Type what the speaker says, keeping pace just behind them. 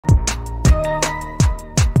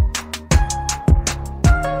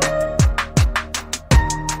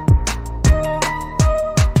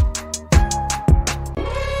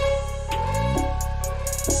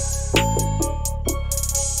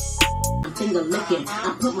a licking.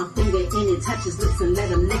 I put my finger in it, touch his lips and let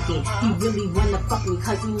him lick it. He really wanna fuck me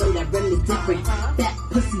cause he know that rim is different. That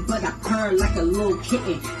pussy but I purr like a little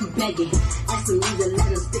kitten. He begging, asking me to let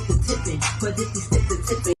him stick the tipping. But if he stick the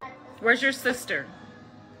tipping. Where's your sister?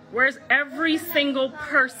 Where's every single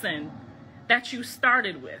person that you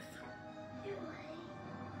started with?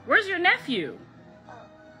 Where's your nephew?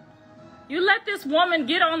 You let this woman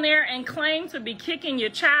get on there and claim to be kicking your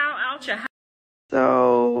child out your house.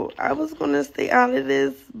 So I was going to stay out of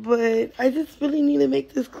this, but I just really need to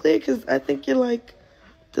make this clear because I think you're like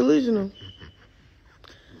delusional.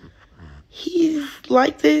 He's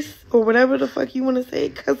like this or whatever the fuck you want to say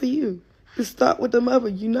because of you. You start with the mother.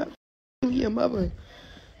 You're not really a mother.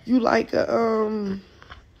 You like a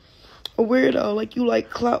weirdo. Like you like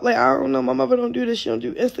clout. Like I don't know. My mother don't do this. She don't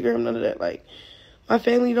do Instagram. None of that. Like my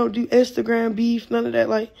family don't do Instagram beef. None of that.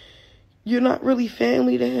 Like you're not really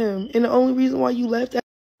family to him. And the only reason why you left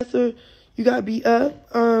after you got beat up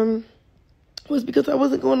was because I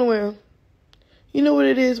wasn't going nowhere. You know what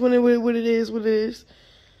it is when what it is.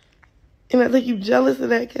 And I think you're jealous of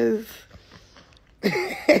that because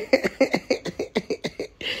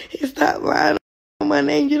he stopped lying on my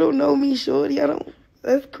name. You don't know me, shorty.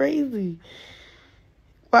 That's crazy.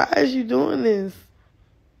 Why is you doing this?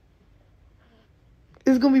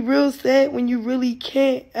 It's going to be real sad when you really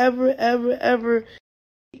can't ever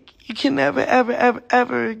you can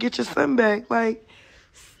never get your son back. Like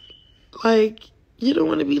you don't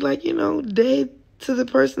want to be like, dead to the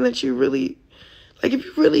person that you really, like if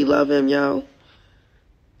you really love him, yo,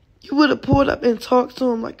 you would have pulled up and talked to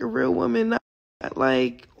him like a real woman, not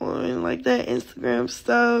like on like that Instagram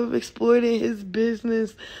stuff, exploiting his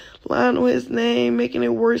business, lying on his name, making it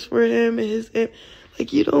worse for him and his,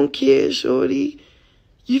 like you don't care, shorty.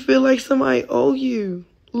 You feel like somebody owe you.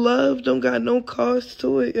 Love don't got no cost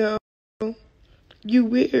to it, yo. You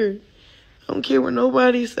weird. I don't care what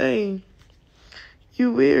nobody's saying.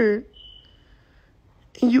 You weird.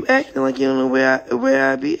 And you acting like you don't know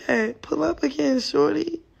where I be at. Pull up again,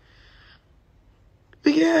 shorty.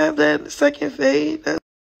 We can have that second fade. That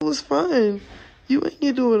was fun. You and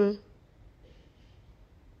your daughter.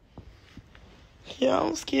 Yeah,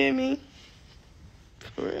 don't scare me.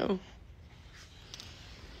 For real.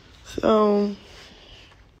 So,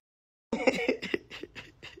 this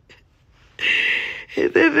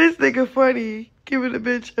nigga funny, giving a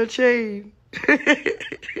bitch a chain. I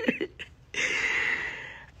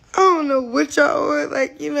don't know what y'all want.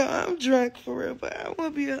 Like, I'm drunk for real, but I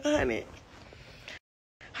want to be 100.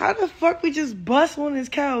 How the fuck we just bust on his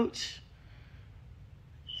couch?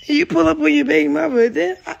 And you pull up with your baby mother.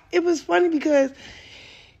 Then it was funny because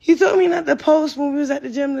you told me not to post when we was at the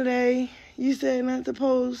gym today. You said not to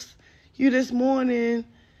post you this morning.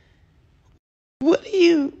 What are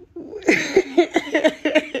you?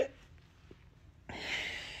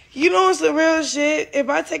 You know some real shit. If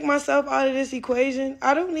I take myself out of this equation,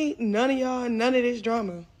 I don't need none of y'all, none of this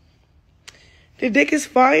drama. The dick is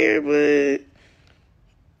fire, but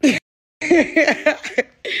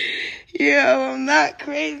yo, I'm not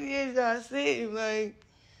crazy as y'all seem. Like,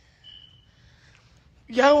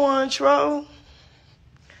 y'all want to troll?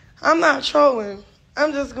 I'm not trolling.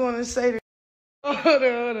 I'm just going to say this. Hold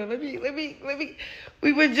on. Let me.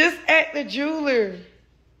 We were just at the jeweler.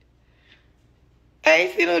 I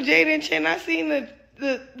ain't seen no Jaden chain. I seen the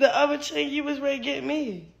other chain you was ready to get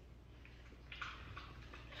me.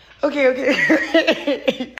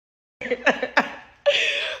 Okay.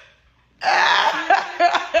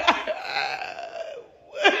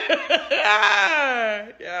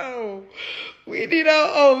 Yo, we need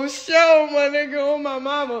our own show, my nigga, on my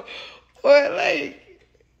mama. Or, like,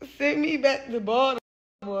 send me back to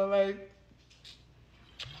Baltimore, like.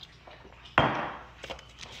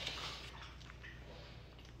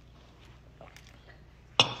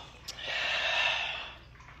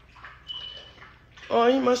 Oh,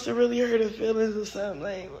 you must have really hurt her feelings or something,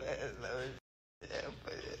 like.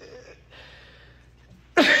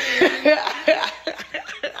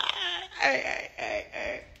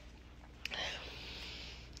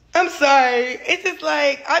 I'm sorry. It's just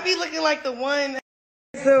like, I be looking like the one.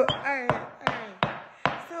 So, alright.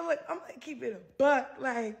 So, look, I'm gonna keep it a buck.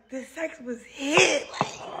 Like, the sex was hit.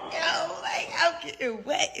 Like, yo, like, I'm getting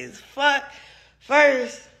wet as fuck.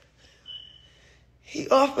 First, he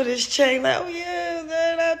offered his chain, like, oh yeah,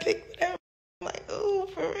 then I picked it up. I'm like, oh,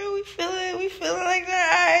 for real, we feeling like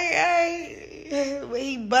that. But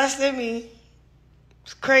he busted me.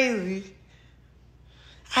 It's crazy.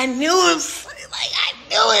 I knew it was like,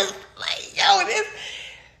 yo,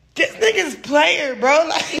 this nigga's player, bro.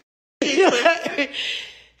 Like,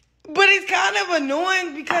 But it's kind of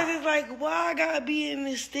annoying because it's like, why I gotta be in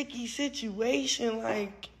this sticky situation?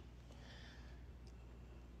 Like,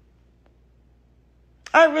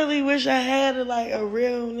 I really wish I had a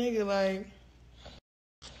real nigga, like.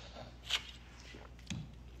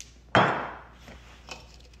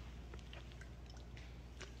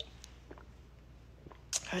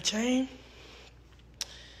 I chain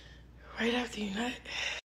right after you nut.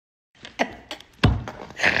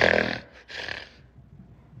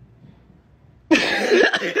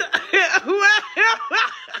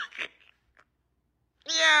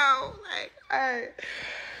 Yo, like, alright.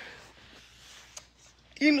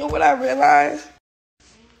 You know what I realized?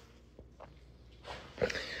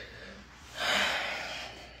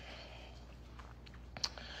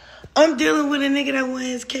 I'm dealing with a nigga that wants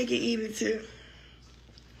his cake and eat it too.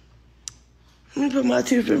 Let me put my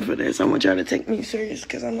tooth in for this. I want y'all to take me serious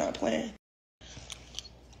because I'm not playing.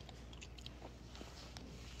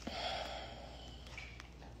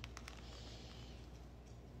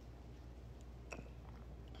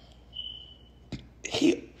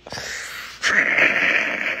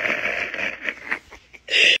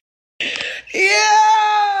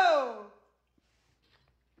 Yo!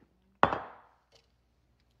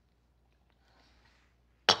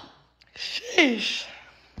 Sheesh.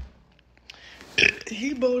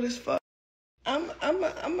 He bold as fuck.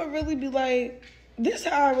 I'ma really be like, this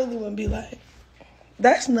how I really wanna be like.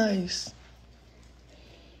 That's nice.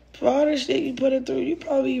 For all the shit you put her through, you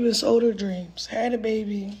probably even sold her dreams. Had a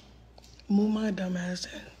baby. Move my dumb ass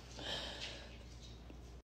in.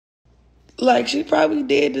 Like, she probably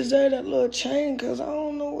did deserve that little chain, because I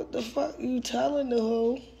don't know what the fuck you telling the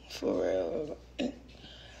hoe. For real.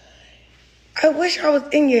 I wish I was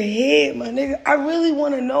in your head, my nigga. I really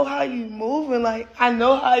want to know how you moving. Like, I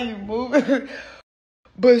know how you moving.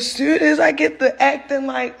 But as soon as I get to acting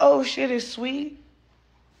like, oh, shit is sweet,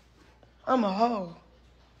 I'm a hoe.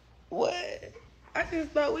 What? I just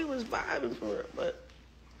thought we was vibing for it, but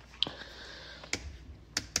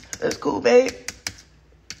that's cool, babe.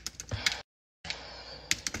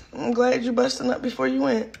 I'm glad you busting up before you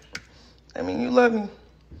went. I mean, you love me.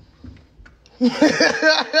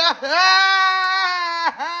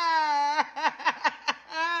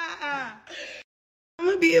 I'm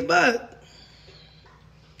gonna be a buck.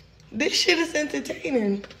 This shit is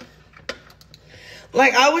entertaining.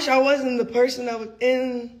 Like, I wish I wasn't the person that was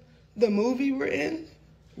in the movie we're in.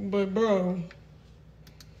 But, bro,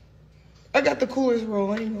 I got the coolest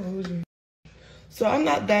role. I ain't gonna lose you. So I'm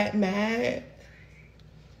not that mad.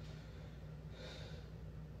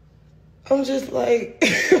 I'm just like,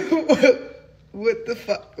 what the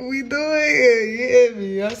fuck are we doing here? You hear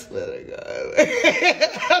me? I swear to God.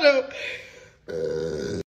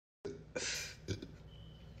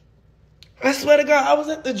 I swear to God, I was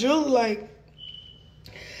at the jeweler like,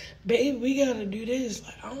 babe, we gotta do this.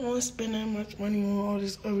 Like, I don't want to spend that much money on all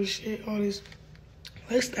this other shit, all this.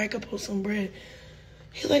 Let's stack up on some bread.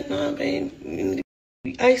 He like, nah, babe, you need to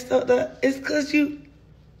be iced out that. It's because you...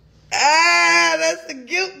 that's a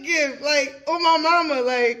guilt gift. Like, oh, my mama,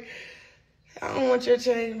 like, I don't want your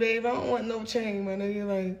chain, babe. I don't want no chain, my nigga.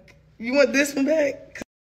 Like, you want this one back?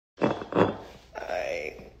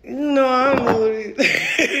 Alright. You know I don't know what it is.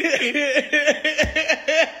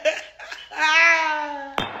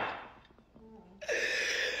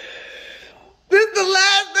 This is the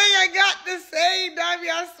last thing I got to say, Davey.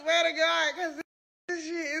 I swear to God, because this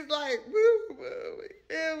shit is like, woo, woo, you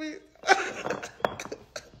hear me?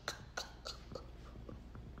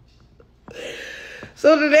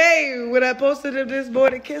 So today, when I posted him this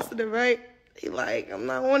morning kissing him, right? He like, I'm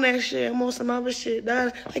not on that shit. I'm on some other shit.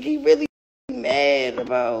 Like, he really mad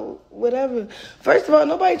about whatever. First of all,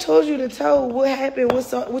 nobody told you to tell what happened,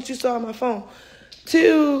 what you saw on my phone.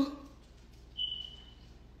 Two,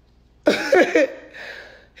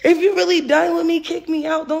 if you really done with me, kick me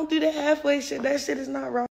out. Don't do that halfway shit. That shit is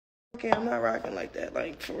not rocking. I'm not rocking like that.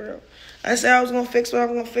 Like, for real. I said I was going to fix what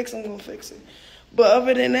I'm going to fix. I'm going to fix it. But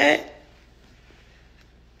other than that,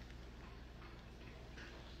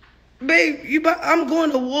 babe, I'm going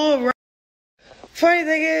to war, right? Funny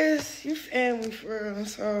thing is, you family for real,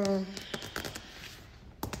 so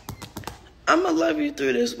I'm going to love you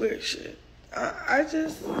through this weird shit. I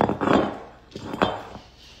just...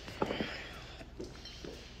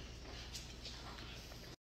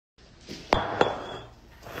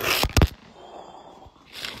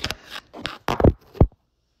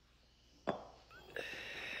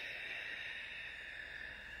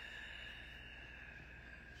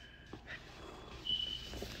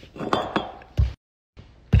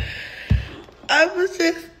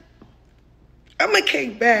 I'm gonna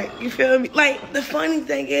kick back, you feel me? Like, the funny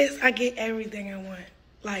thing is, I get everything I want.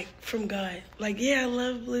 like, from God. Like, yeah, I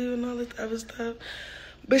love Blue and all this other stuff.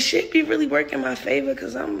 But shit be really working in my favor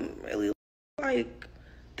because I'm really, like,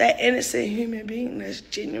 that innocent human being that's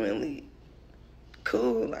genuinely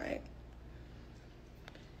cool, like.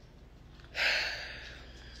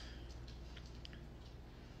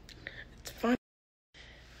 It's funny.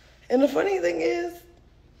 And the funny thing is,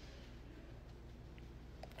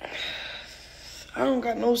 I don't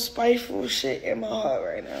got no spiteful shit in my heart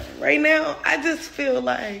right now. Right now, I just feel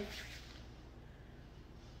like,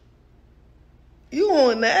 you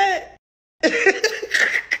on that?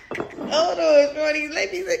 Hold on, shorty.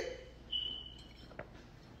 Let me see.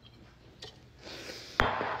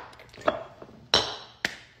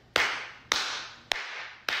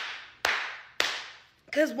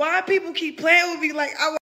 Because why people keep playing with me like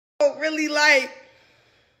I don't really like,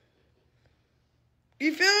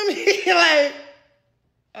 you feel me? Like,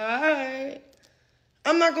 alright.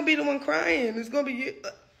 I'm not going to be the one crying. It's going to be you.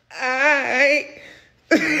 Alright.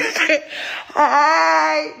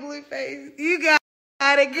 Alright, BlueFace. You got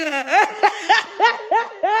it good.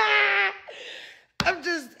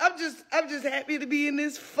 I'm just happy to be in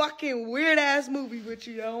this fucking weird ass movie with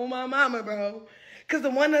you, yo. My mama, bro. Because the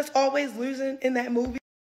one that's always losing in that movie.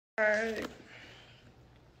 Alright.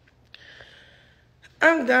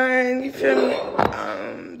 I'm done. You feel me?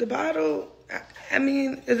 The bottle, I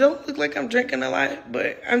mean, it don't look like I'm drinking a lot,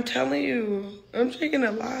 but I'm telling you, I'm drinking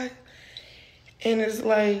a lot. And it's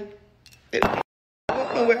like, I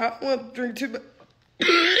don't know where I want to drink too much.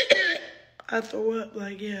 I throw up,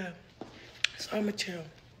 like, yeah. So I'ma chill.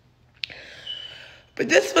 But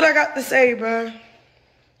this is what I got to say, bro.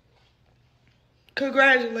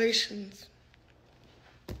 Congratulations.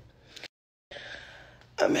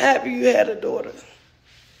 I'm happy you had a daughter.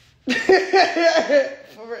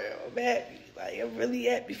 For real, I'm happy. Like, I'm really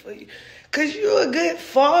happy for you. Because you're a good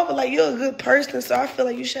father, like, you're a good person, so I feel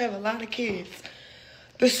like you should have a lot of kids.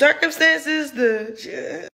 The circumstances,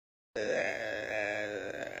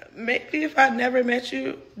 maybe if I never met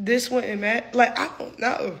you, this wouldn't matter. Like, I don't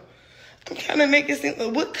know. I'm trying to make it seem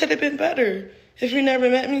like, what could have been better if you never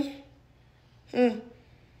met me? Yeah.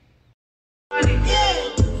 Okay.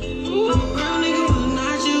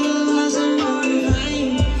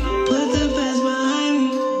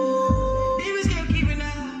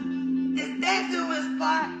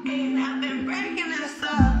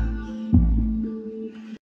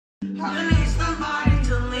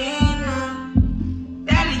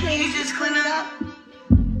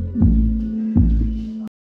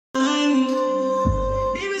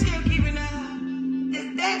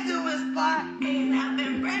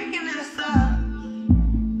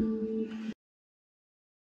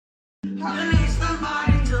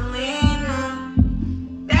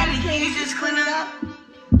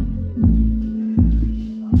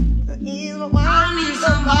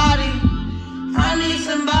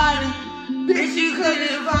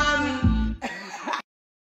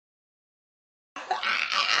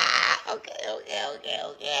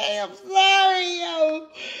 I'm sorry, yo.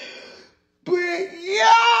 But,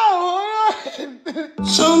 yo, hold on.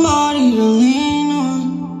 Somebody to lean on.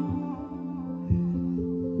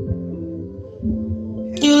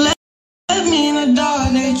 You left me in the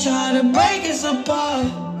dark. They try to break us apart.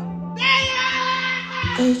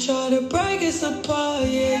 They try to break us apart,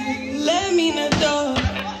 yeah. You left me in the dark.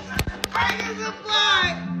 Break us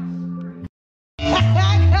apart. I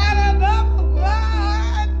got another one.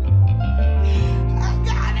 I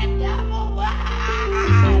got another one.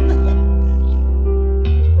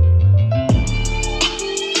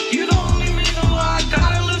 You the only reason why I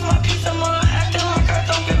gotta lose my peace of mind. Acting like I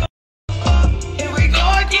don't give a fuck. Here we go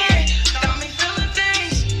again. Got me feeling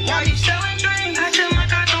things. Why you selling dreams? Acting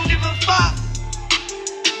like I don't give a fuck.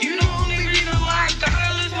 You the only reason why I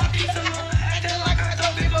gotta lose my peace of mind. Acting like I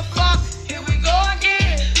don't give a fuck. Here we go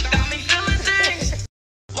again. Got me feeling things.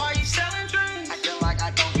 Why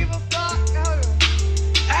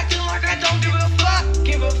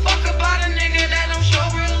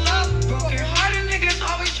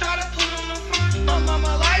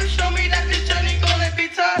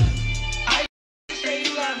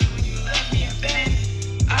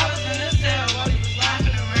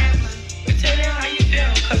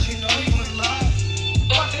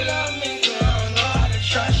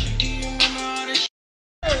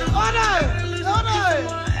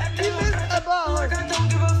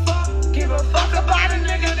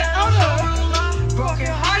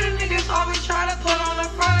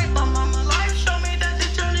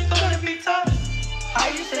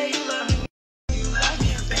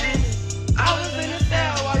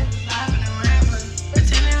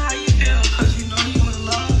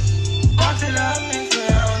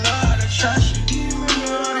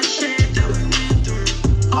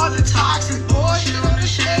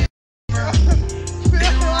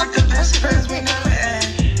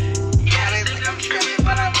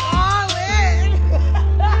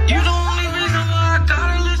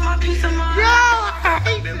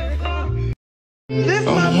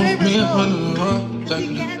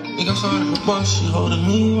Think I saw it in the bus, she holding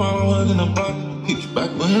me while I'm hugging the block. Peeps back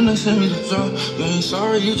with him, they sent me the drop. You ain't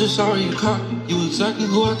sorry, you just sorry you caught. You exactly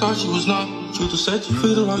who I thought you was not. Truth to set you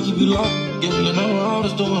free, the lock you be locked. Give me a number, I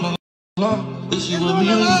was doing a lot. This you with me,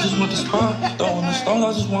 and you just want the spot. Throwing the stone,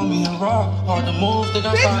 I just want me in rock. Hard to move, think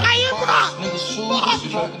I got it. Niggas shoes,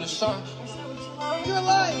 you blocking the shot. You're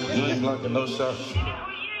alive. You ain't blocking no shots.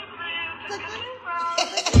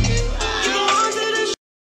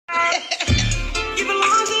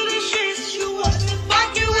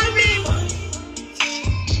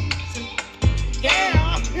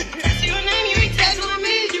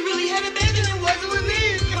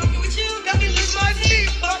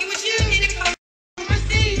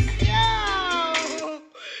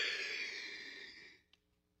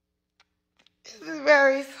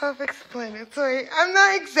 Very self-explanatory. I'm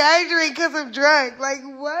not exaggerating because I'm drunk. Like,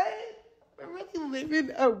 what? We're really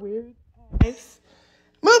living a weird ass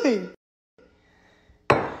movie.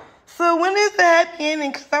 So when is the happy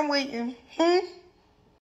ending? Because I'm waiting.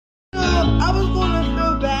 I was going to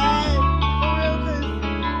feel bad for real because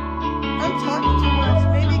I'm talking too much.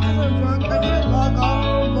 Maybe because I'm drunk. I need to log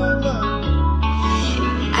off and go look.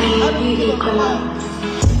 I don't need to log.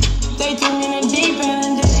 They threw me in the deep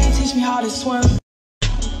end, they didn't teach me how to swim.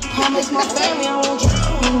 Promise my family I won't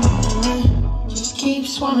drown. Just keep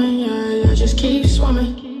swimming, yeah, just keep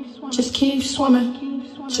swimming. Just keep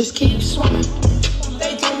swimming, just keep swimming.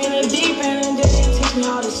 They threw me in the deep end and they didn't teach me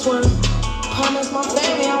how to swim. Promise my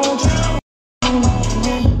family I won't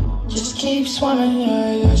drown. Just keep swimming,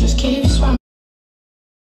 yeah, just keep swimming.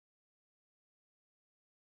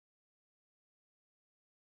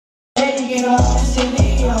 Get off the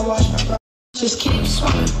city, I watch my brother. Just keep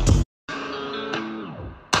swimming.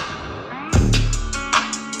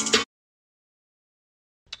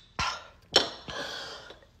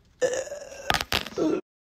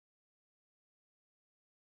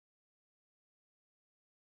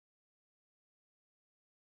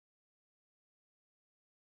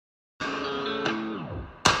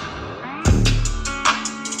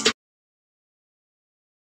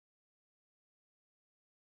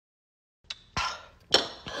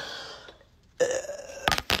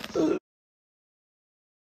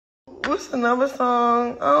 What's another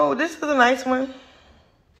song? Oh, this is a nice one.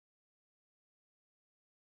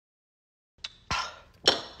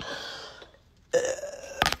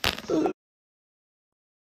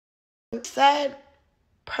 Sad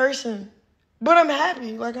person, but I'm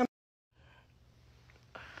happy. Like I'm.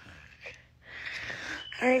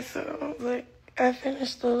 Alright, so like I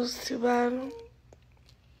finished those 2 bottles.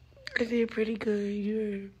 I did pretty good.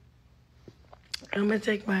 Yeah. I'm gonna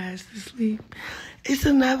take my ass to sleep. It's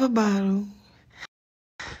another bottle.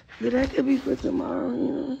 But that could be for tomorrow,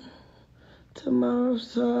 you know. Tomorrow,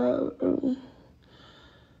 so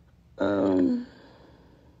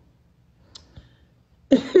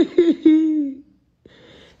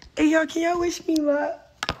hey y'all, can y'all wish me luck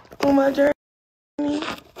on my journey?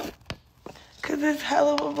 Cause it's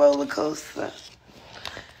hell of a roller coaster.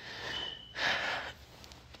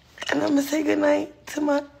 And I'm gonna say goodnight to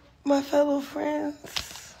my fellow friends.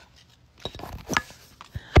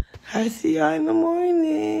 I see y'all in the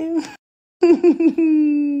morning.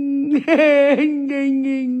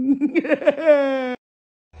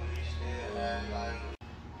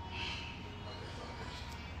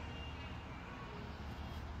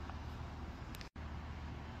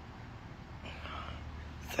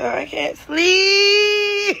 So I can't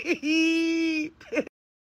sleep.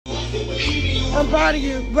 I'm proud of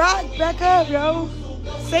you. Rock, back up, yo.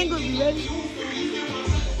 Sing with me, ready?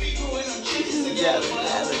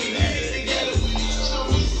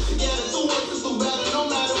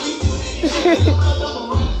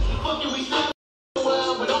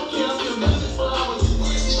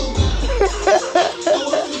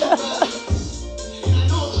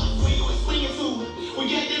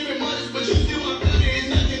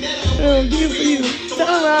 Good for you. Tell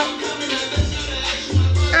them out.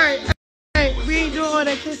 Alright, we ain't doing all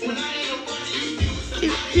that kissing.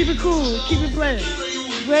 Keep it cool. Keep it playing.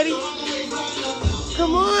 Ready?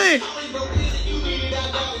 Come on.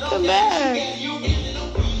 Come back.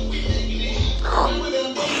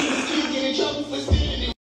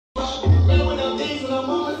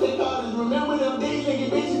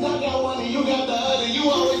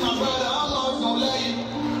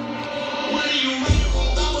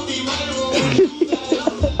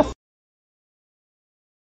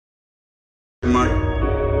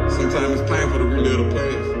 Sometimes it's painful to relive the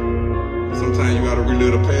past. Sometimes you gotta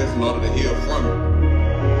relive the past in order to heal from it.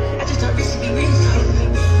 I just don't recently read.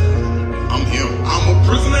 I'm him. I'm a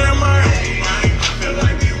prisoner in my own mind. I feel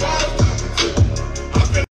like he was. I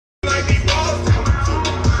feel like he was.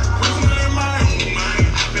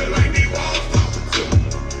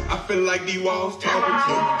 these walls talking to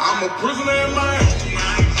me. I'm a prisoner in my own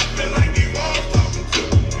mind. I feel like